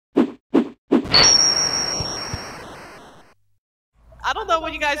I don't know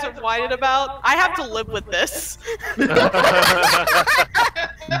what you guys are whining about. I have to live with this.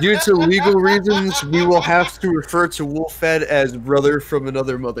 Due to legal reasons, we will have to refer to Wolfhead as brother from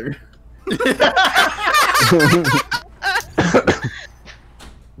another mother.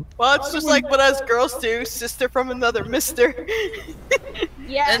 Well, it's just like what us girls do, sister from another mister.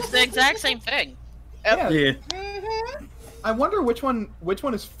 Yeah, It's the exact same thing. Yeah. Mm-hmm. I wonder which one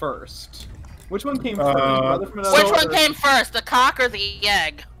is first. Which one came first? Brother from another Which mother? one came first, the cock or the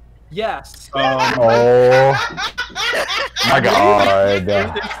egg? Yes. Oh my god.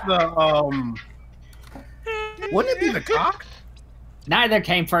 It's the wouldn't it be the cock? Neither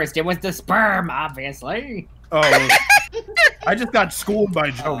came first. It was the sperm, obviously. Oh, I just got schooled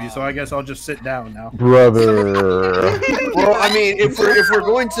by Joey, so I guess I'll just sit down now. Brother. Well, I mean, if we're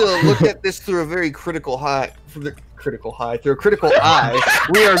going to look at this through a very critical eye, through a critical eye,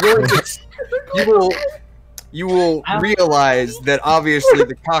 we are going to. You will realize that obviously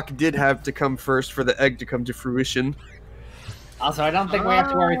the cock did have to come first for the egg to come to fruition. Also, I don't think we have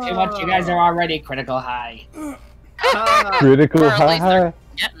to worry too much. You guys are already critical high. Critical Or at least high. they're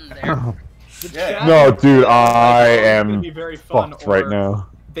getting there. No, dude, I am It's gonna be very fun, fucked right or now.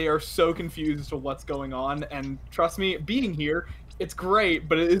 They are so confused as to what's going on, and trust me, being here, it's great,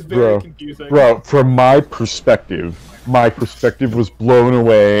 but it is very confusing. Bro, from my perspective was blown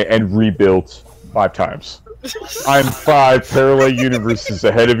away and rebuilt 5 times. I'm 5 parallel universes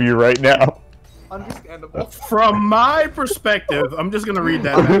ahead of you right now. Understandable. From my perspective, I'm just gonna read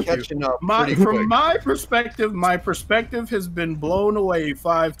that I'm back to catching you. up pretty quick. From my perspective has been blown away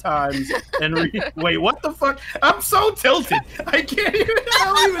 5 times. And wait, what the fuck? I'm so tilted. I can't even. I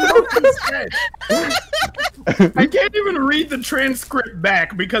don't even know what this said. I can't even read the transcript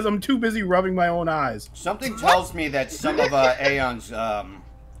back because I'm too busy rubbing my own eyes. Something tells me that some of Aeon's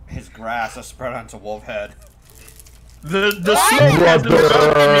his grass is spread onto Wolfhead. The smoke has been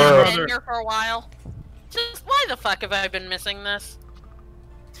developed in me, Been brother. here for a while. Just why the fuck have I been missing this?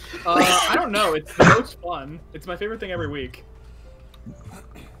 I don't know. It's the most fun. It's my favorite thing every week.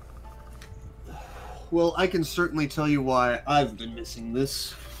 Well, I can certainly tell you why I've been missing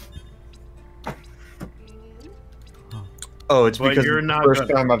this. Oh, it's But because you're it's not the first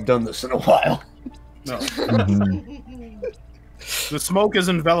gonna- time I've done this in a while. No. The smoke has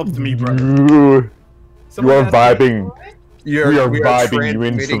enveloped me, brother. You Someone are asked vibing. We are vibing you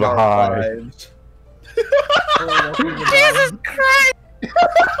into the high. Jesus Christ!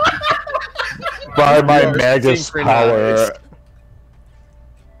 By my are Magus power. synchronized.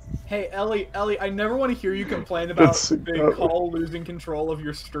 Hey, Ellie, I never want to hear you complain about It's- Big Call losing control of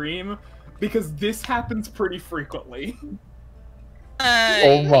your stream, because this happens pretty frequently.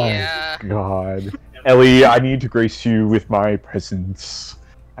 Oh my Yeah. god. Ellie, I need to grace you with my presence.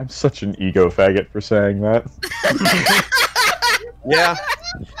 I'm such an ego faggot for saying that. Yeah.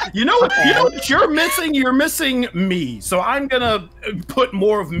 You know what you're missing? You're missing me. So I'm gonna put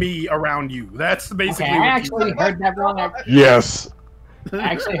more of me around you. That's basically Okay, I what actually heard that wrong. Yes. I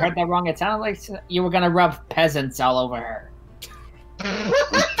actually heard that wrong. It sounded like you were gonna rub peasants all over her.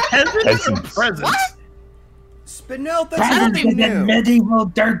 Peasants and presents. Spinel, that's Peasants nothing and new. medieval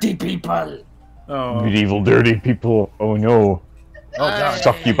dirty people. Oh, Medieval dirty people. Oh no. oh god.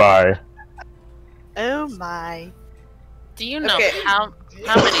 Succubi. Oh my. Do you know Okay. how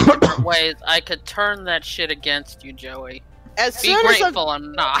many different ways I could turn that shit against you, Joey? As Be soon as grateful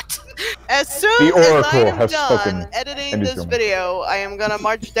I'm not. as soon The as I Oracle am has done spoken editing and is this going. video, I am gonna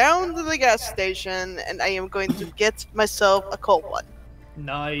march down to the gas station and I am going to get myself a cold one.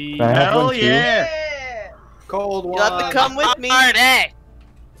 Nice. I have Hell one too. yeah. Cold You one. have to come with me. Party!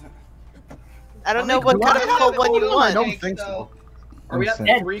 I don't know what kind of cold one you I want. don't think so. Are we at That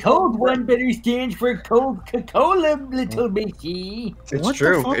That 3 cold one better stands for cold Coca-Cola, little bitchy. It's What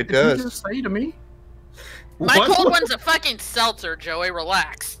true, the fuck it did you does. just say to me? My What? cold one's a fucking seltzer, Joey.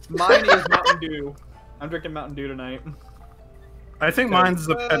 Relax. Mine is Mountain Dew. I'm drinking Mountain Dew tonight. I think mine's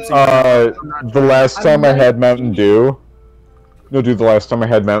the Pepsi. The last time I had Mountain Dew. No, dude, the last time I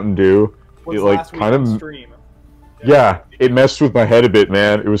had Mountain Dew, Was it like last week kind on of. stream. Yeah, it messed with my head a bit,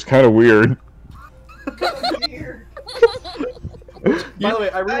 man. It was kind of weird. By the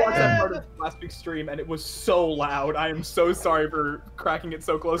way, I rewatched that part of last week's stream, and it was so loud. I am so sorry for cracking it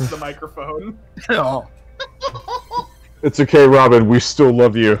so close to the microphone. Oh. It's okay, Robin. We still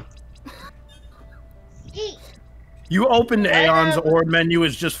love you. You opened Aeon's orb menu,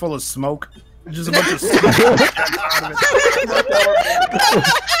 is just full of smoke. Just a bunch of smoke.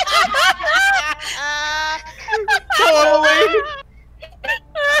 Totally.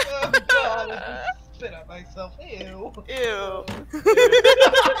 Oh god, I just spit at myself. Ew. Ew.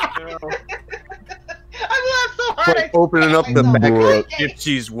 opening up the back Bruh. of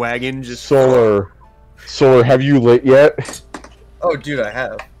Gypsy's wagon. Just Solar, have you lit yet? Oh, dude, I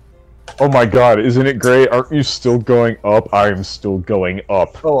have. Oh my god, isn't it great? Aren't you still going up? I am still going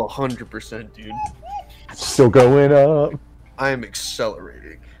up. Oh, 100%, dude. Still going up. I am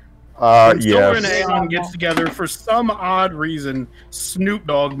accelerating. When Solar and Yes. Aeon gets together, for some odd reason, Snoop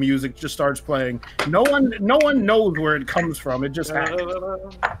Dogg music just starts playing. No one knows where it comes from. It just happens.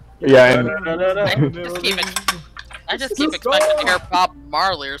 Yeah, and I just keep expecting to hear Bob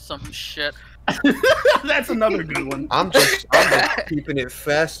Marley or some shit. That's another good one. I'm just keeping it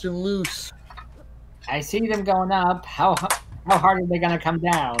fast and loose. I see them going up. How hard are they gonna come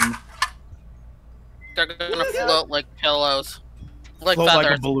down? They're gonna float like pillows. Like Float feathers.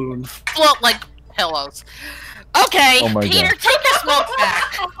 like a balloon. Float like pillows. Okay, Oh my Peter, God. take the smoke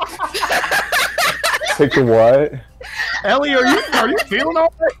back. take the what? Ellie, are you feeling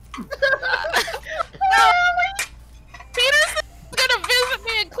all right? Peter's gonna visit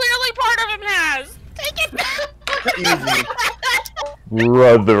me, and clearly part of him has. Take it back. Easy.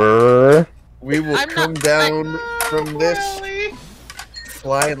 Brother. We will I'm come not- down from this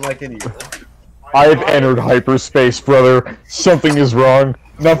flying like an eagle. I've entered hyperspace, brother. Something is wrong.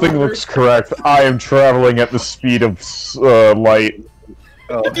 Nothing looks correct. I am traveling at the speed of light.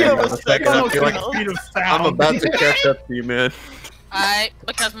 Oh, You hang have on a a second. I second feel like Speed of I'm sound. about to catch up to you, man.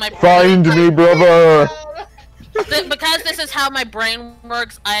 Because my Find me, brother. because this is how my brain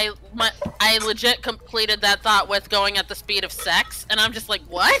works. I legit completed that thought with going at the speed of sex, and I'm just like,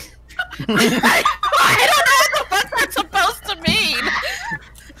 what? I don't know what the fuck that's supposed to mean.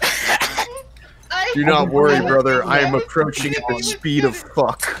 Do not worry, brother. I am approaching at the speed of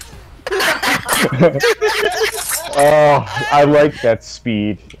fuck. Oh, I like that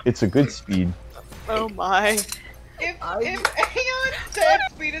speed. It's a good speed. Oh my. If Aeon said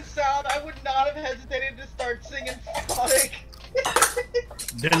speed of sound, I would not have hesitated to start singing Sonic.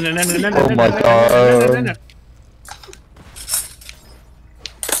 Oh my god.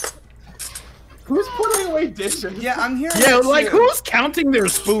 Who's putting away dishes? Yeah, I'm here. Yeah, like who's counting their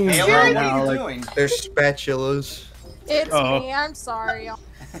spoons Hey, right what now? are you Like, doing? There's spatulas. It's Uh-oh. me, I'm sorry.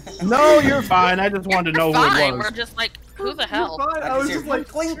 no, you're fine. I just wanted to know who Fine, it we're was. just like, who the hell? Fine, I was just like,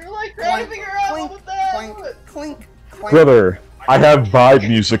 clink, You're like trying to figure out clink, what the hell. clink, clink, clink. Brother, I have vibe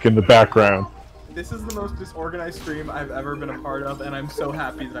music in the background. this is the most disorganized stream I've ever been a part of, and I'm so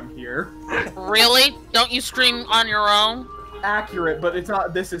happy that I'm here. Really? Don't you stream on your own? Accurate, but it's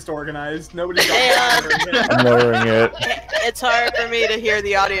not this disorganized. Nobody's Yeah. got I'm lowering it. It's hard for me to hear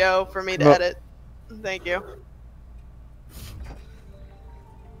the audio for me to No. edit. Thank you.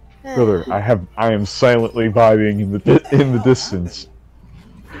 Brother, I am silently vibing in the distance.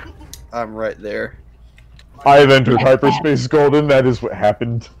 I'm right there. I have entered hyperspace, Golden. That is what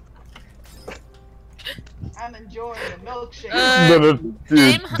happened. I'm enjoying the milkshake. No, dude,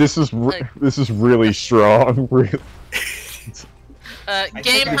 Game- this is really strong. Game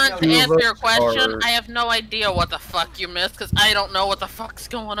I Hunt, to know answer your those question, are- I have no idea what the fuck you missed, because I don't know what the fuck's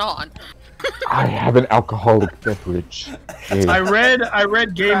going on. I have an alcoholic beverage. I read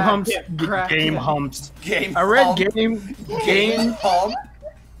Game Crack Humps. it, crack Game it. Humps. Game. I read hum, Game. hum.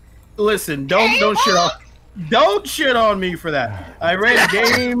 Listen, don't shit on me for that. I read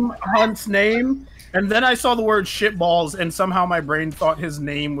Game Hunt's name, and then I saw the word shitballs, and somehow my brain thought his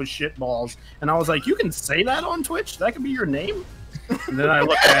name was shitballs, and I was like, you can say that on Twitch? That could be your name? And then I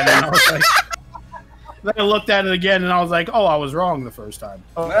looked at it, and I was like, then I looked at it again, and I was like, oh, I was wrong the first time.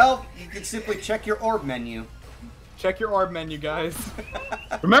 Well, you can simply check your orb menu. Check your orb menu, guys.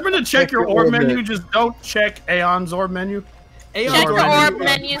 Remember to check your orb menu. Just don't check Aeon's orb menu. Check Aeon's your orb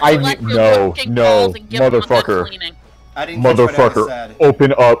menu, I select your no, looking no, balls, and give them a good motherfucker. cleaning. I didn't catch what I Motherfucker, said.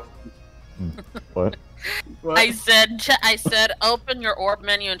 open up. What? What? I said, open your orb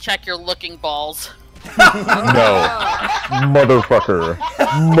menu and check your looking balls. No. Motherfucker.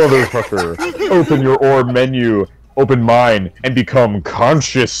 Motherfucker. Open your orb menu. Open mine and become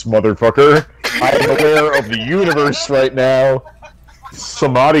conscious, motherfucker. I am aware of the universe right now.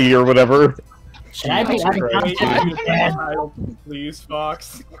 Samadhi or whatever. Should I be Wait, unconscious? title, please,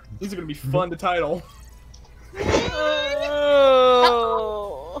 Fox. These are gonna be fun to title.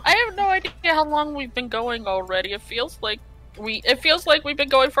 Oh. I have no idea how long we've been going already. It feels like we've been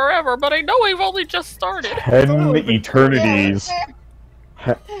going forever, but I know we've only just started. 10 eternities.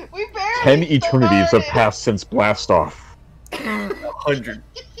 We barely 10 eternities have started. passed since blastoff. 100.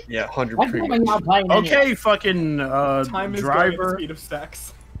 Yeah, 100 What's pretty going much. on playing Okay, fucking Time is going at the driver speed of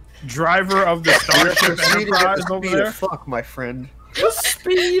sex. of the Starship Proceeding at Enterprise the over speed there. of fuck, my friend. The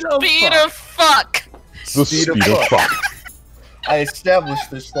speed of Speed fuck. of fuck. The speed of fuck. I established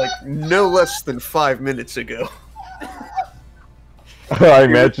this like no less than 5 minutes ago. I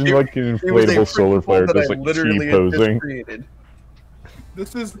imagine like an It was a inflatable solar flare principle just that I like literally had just T-posing. created.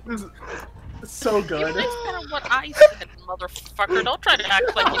 This is so You good. said what I said, motherfucker. Don't try to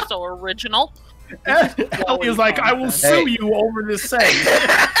act like you're so original. Ellie is like, I will sue you over this saying.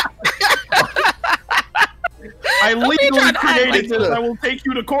 I legally created this. I will take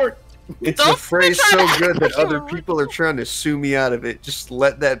you to court. It's a phrase so good that other people are trying to sue me out of it. Just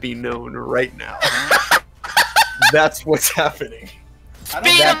let that be known right now. That's what's happening.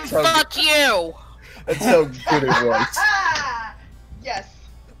 Speed of fuck you! That's how good it was. Yes.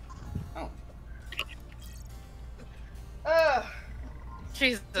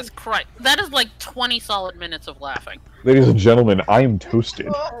 Jesus Christ. That is like 20 solid minutes of laughing. Ladies and gentlemen, I am toasted.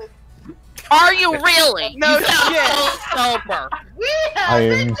 Are you really? No you sound shit. so sober. We I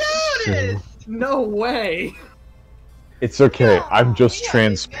haven't am noticed. No way. It's okay. I'm just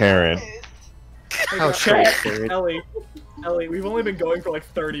transparent. How Chat, transparent. Ellie, we've only been going for like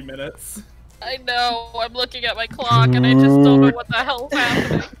 30 minutes. I know. I'm looking at my clock and I just don't know what the hell's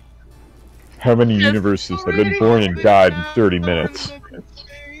happening. How many universes have been born and died in 30 minutes?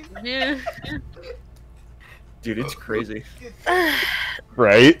 Yeah. Dude, it's crazy.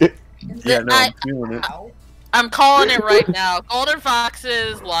 Right? Yeah, no, I'm feeling it. I'm calling it right now.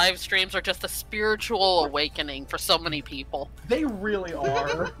 GoldenFox's live streams are just a spiritual awakening for so many people. They really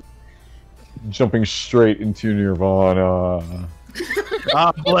are. Jumping straight into Nirvana.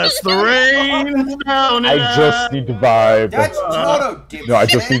 God bless the rain down I just need to vibe. That's Toto, dipshit. No, I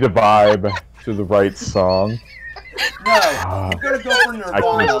just need to vibe to the right song. No, I'm gonna go for I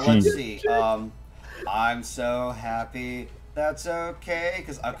can Nirvana. Let's see. see. I'm so happy. That's okay.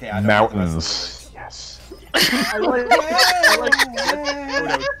 Because okay, I don't know the rest of the Mountains. lyrics. Yes. I like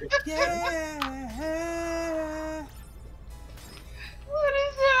Yeah. What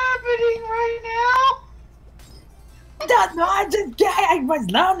is happening right now? Don't know, I was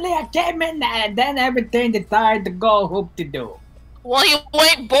lonely, I came in and then everything decided to go hoop to do. Well, you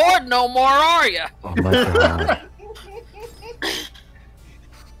ain't bored no more, are you? Oh my god.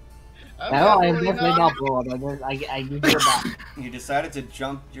 No, I'm definitely not bored. I give you that. You decided to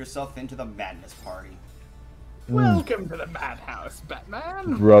jump yourself into the madness party. Welcome to the madhouse,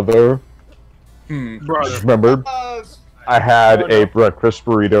 Batman. Brother. Brother. Just remember, I had a breakfast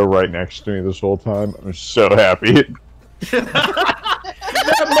burrito right next to me this whole time. I'm so happy.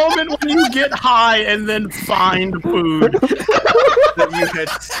 That moment when you get high and then find food. That you had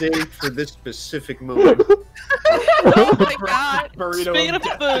saved for this specific moment. Oh my god. Burrito Speaking of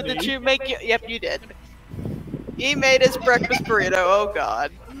of food, destiny. did you make it? Yep, you did. He made his breakfast burrito. Oh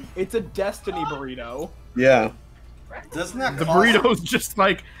god. It's a destiny burrito. Yeah. Doesn't that The cost- burrito's just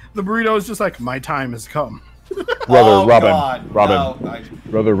like, my time has come. Brother Oh, Robin. God. Robin. No,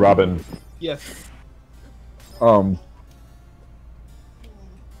 Brother Robin. Yes.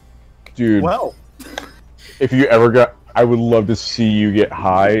 Dude, Well, if you ever got, I would love to see you get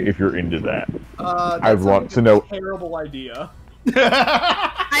high if you're into that. That I'd sounds want like to a know Terrible idea.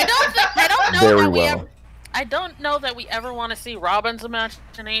 I don't know very that we well. ever, I don't know that we ever want to see Robin's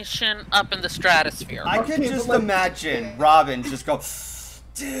imagination up in the stratosphere. I could just imagine Robin just go,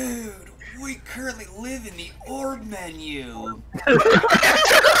 dude, we currently live in the orb menu.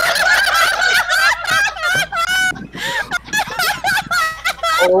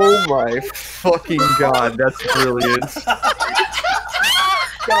 Oh my fucking god, that's brilliant.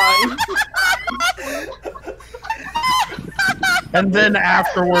 Guys. and then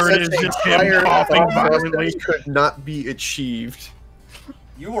afterward is just him Higher coughing thought process violently. could not be achieved.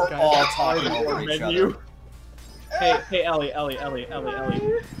 You are Guys, all I talking love the over orb each menu. other. Hey, Ellie.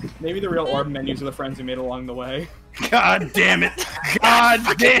 Maybe the real orb menus are the friends we made along the way. God damn it. God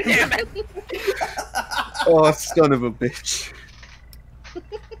damn it. Oh, son of a bitch.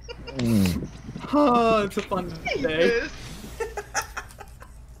 Oh, it's a fun day. This.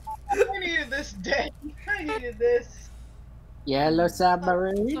 I needed this day. I needed this. Yellow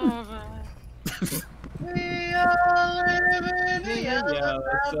submarine. We all live in a yellow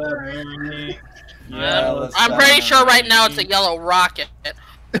submarine. I'm pretty sure right now it's a yellow rocket.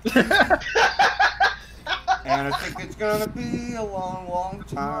 And I think it's gonna be a long, long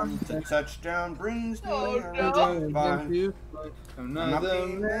time till touchdown brings me around fine. Another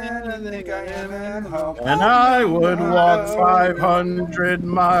man, I think I am at home. And I would walk 500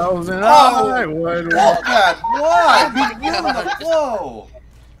 miles, and Oh, I would Look walk. at what? He's ruining the flow.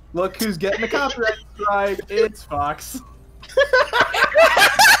 Look who's getting the copyright strike. It's Fox.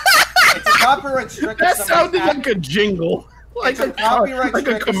 It's a copyright strike. That if somebody sounded like a jingle. Like It's a copyright like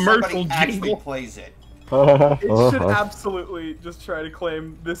a strike if commercial somebody actually jingle. plays it. It should absolutely just try to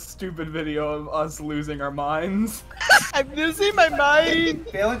claim this stupid video of us losing our minds. I'm losing my mind.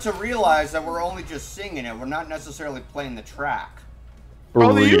 Failing to realize that we're only just singing it. We're not necessarily playing the track.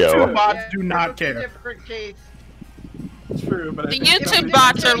 Oh, the Rio. YouTube bots do not care. Different case. True, but The YouTube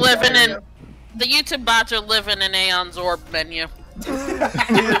bots are living in. The YouTube bots are living in Aeon's orb menu. That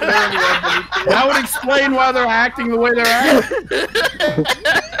would explain why they're acting the way they're acting.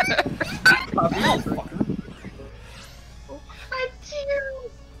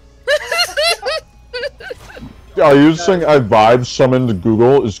 Are you saying I vibe summoned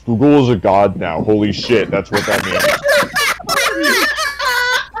Google? Google is a god now. Holy shit, that's what that means.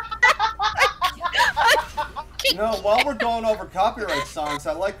 You know, while we're going over copyright songs,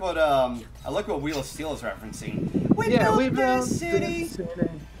 I like what Wheel of Steel is referencing. We built this city.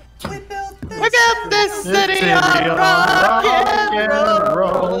 We built this city on rock and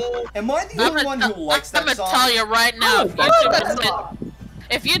roll. Am I the only one who likes that song? I'm gonna tell you right now,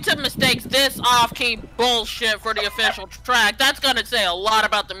 if YouTube mistakes this off-key bullshit for the official track, that's gonna say a lot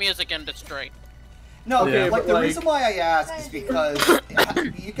about the music industry. No, okay, like the reason why I ask is because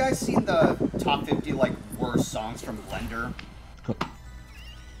you guys seen the top 50 like worst songs from Blender?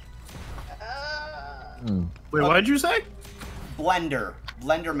 Wait, what did you say? Blender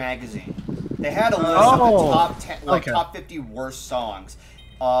magazine. They had a list of the top 10, top 50 worst songs.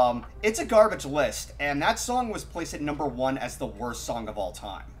 It's a garbage list, and that song was placed at #1 as the worst song of all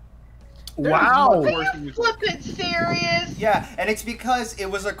time. Wow! Flippin' serious? Yeah, and it's because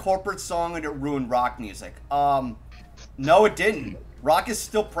it was a corporate song and it ruined rock music. No, it didn't. Rock is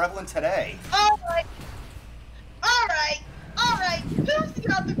still prevalent today. Alright. Who's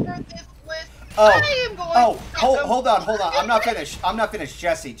the author for this list? Hold on. I'm not finished.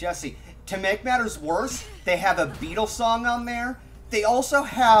 Jesse. To make matters worse, they have a Beatles song on there. They also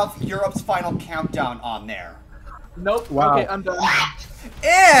have Europe's Final Countdown on there. Nope. Wow. Okay, I'm done.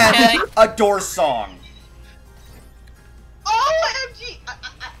 And a Doors song. OMG!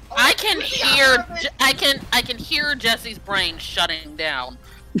 I can hear Jesse's brain shutting down.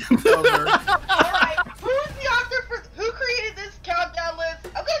 Alright, who's the author for who created this countdown list?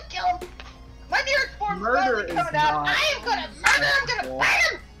 I'm gonna kill him! My lyrics form's finally coming out. I am gonna murder him, I'm gonna fight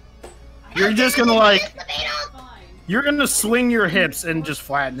him! You're just gonna like... You're gonna swing your hips and just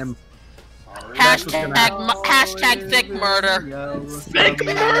flatten him. Hashtag thick murder. Thick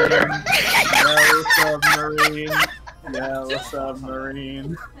murder! Yellow submarine. Yellow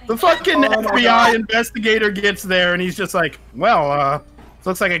submarine. The fucking FBI investigator gets there and he's just like, well,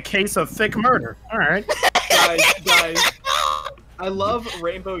 looks like a case of thick murder. Alright. Guys. I love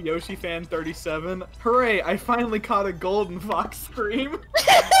Rainbow Yoshi Fan 37. Hooray, I finally caught a GoldenFoxStream.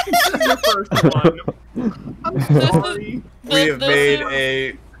 The first one. I'm sorry. We have made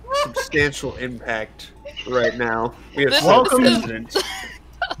a substantial impact right now. We have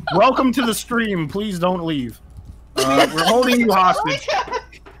Welcome to the stream. Please don't leave. We're holding you hostage.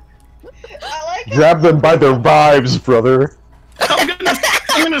 Grab them by their vibes, brother. I'm gonna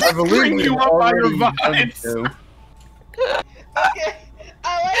string you up by your vibes. Okay,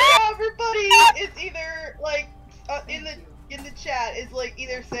 I like how everybody is either like in the chat is like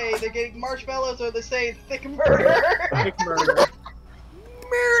either say they're getting marshmallows or they say thick murder. Thick murder.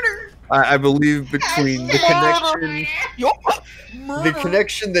 I believe between the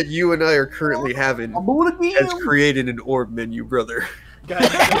connection that you and I are currently having has created an orb menu, brother.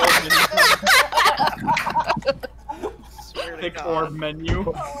 Thick orb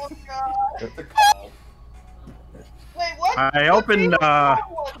menu. Oh god. Wait, what? I opened, Oh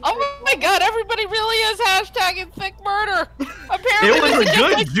my god, everybody really is hashtagging thick murder! Apparently it was a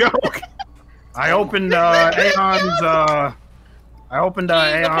good joke! I opened, Aeon's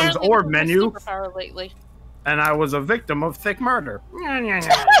orb menu, superpower lately. and I was a victim of thick murder. I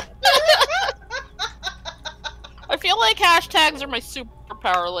feel like hashtags are my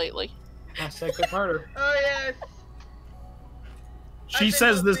superpower lately. Hashtag thick murder. Oh yes. She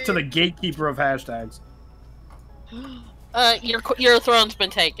says this to the gatekeeper of hashtags. Your throne's been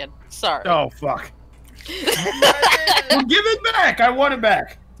taken. Sorry. Oh, fuck. Well, give it back! I want it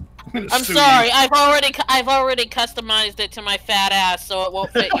back! I'm sorry. You. I've already customized it to my fat ass, so it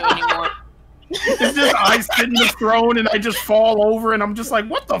won't fit you anymore. It's just I sit in the throne and I just fall over and I'm just like,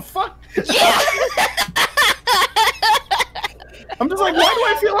 what the fuck? Yeah. I'm just like, why do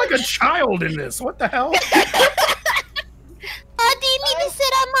I feel like a child in this? What the hell? Do you need to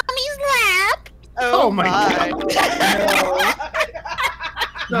sit on mommy's lap? Oh my god.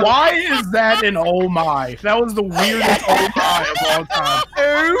 Why is that an oh my? That was the weirdest oh my of all time.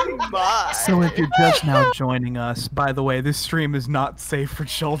 Oh my. So if you're just now joining us, by the way, this stream is not safe for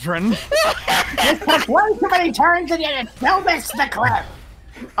children. This took way too many turns and you still missed the clip.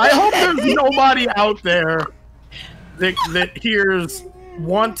 I hope there's nobody out there that hears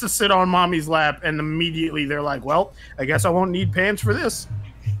want to sit on mommy's lap and immediately they're like, well, I guess I won't need pants for this.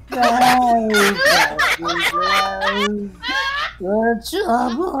 I'm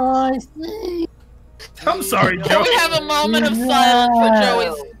sorry, Can Joey. we have a moment of silence for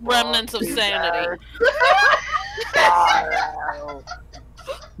Joey's remnants of sanity?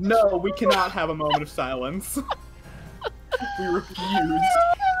 No, we cannot have a moment of silence. We refuse.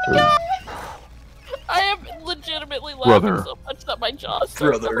 I am legitimately Brother. laughing so much that my jaws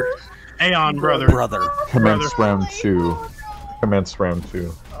are Brother. Aeon, brother. Commence round 2. Commence round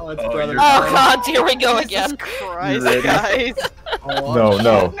 2. Oh, it's brother. Oh god, here we go again. Christ, ready? guys.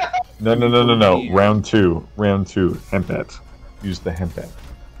 No. Round 2. Round 2. Hempet. Use the hempet.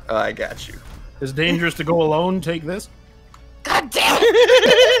 I got you. It's dangerous to go alone. Take this. God damn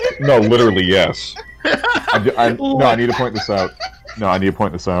it! No, literally, yes. I need to point this out. No, I need to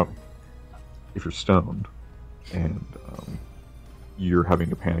point this out. If you're stoned and you're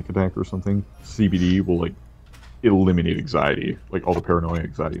having a panic attack or something, CBD will like eliminate anxiety, like all the paranoia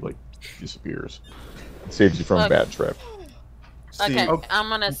anxiety like disappears. It saves you from a bad trip. Okay, I'm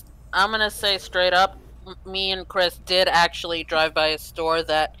gonna say straight up, me and Chris did actually drive by a store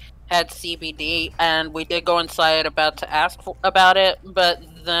that had CBD, and we did go inside about to ask about it, but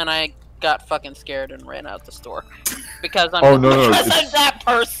then I got fucking scared and ran out the store because I'm that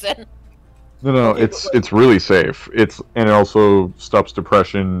person. No, it's really safe. And it also stops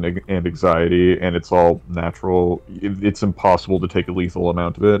depression and anxiety, and it's all natural. It's impossible to take a lethal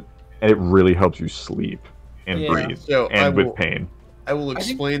amount of it, and it really helps you sleep and breathe, So and with pain. I will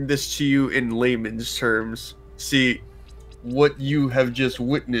explain this to you in layman's terms. See, what you have just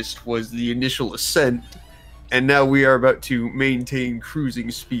witnessed was the initial ascent, and now we are about to maintain cruising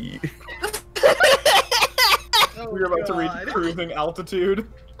speed. We're about to reach cruising altitude.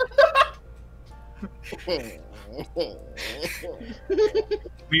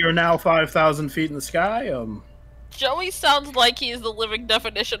 We are now 5,000 feet in the sky. Joey sounds like he's the living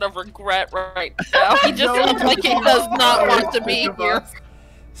definition of regret right now. He just sounds like he does not want to be here.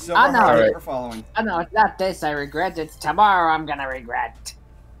 So I know. we're following. I know, it's not this I regret, it's tomorrow I'm gonna regret.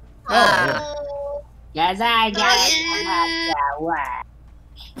 Oh, Cause I got work.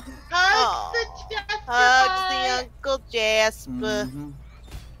 Hugs the Uncle Jasper.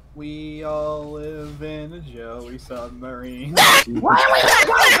 We all live in a Joey submarine. Why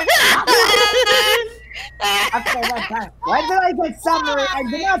did I get submarine? I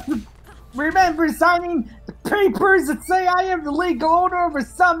did not remember signing the papers that say I am the legal owner of a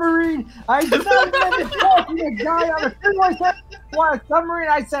submarine. I did not remember talking to a guy on the field. I said, I want a submarine.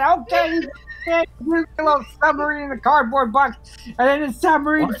 I said, okay, a little submarine in a cardboard box, and then the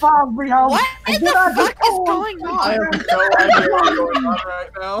submarine followed me home. What in the fuck is going on? I have no idea what's going on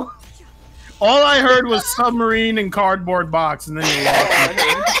right now. All I heard was submarine and cardboard box, and then you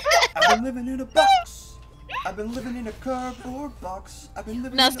lost. I've been living in a box. I've been living in a cardboard box. I've been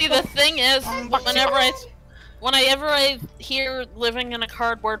living Now, in see, a the box. thing is, whenever I hear living in a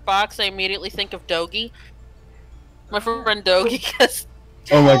cardboard box, I immediately think of Dogie. My friend Dogie, because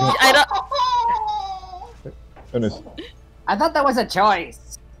Oh my god. I don't. Goodness. I thought that was a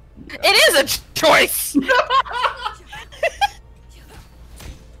choice. It is a choice.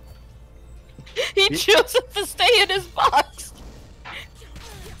 He chooses to stay in his box.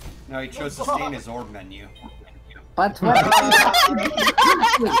 No, he chose to stay in his orb menu. But what?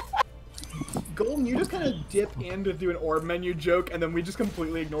 Golden, you just kind of dip in to do an orb menu joke, and then we just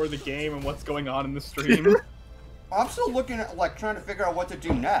completely ignore the game and what's going on in the stream. I'm still looking at, like, trying to figure out what to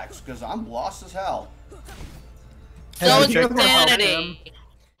do next, because I'm lost as hell. So is sanity.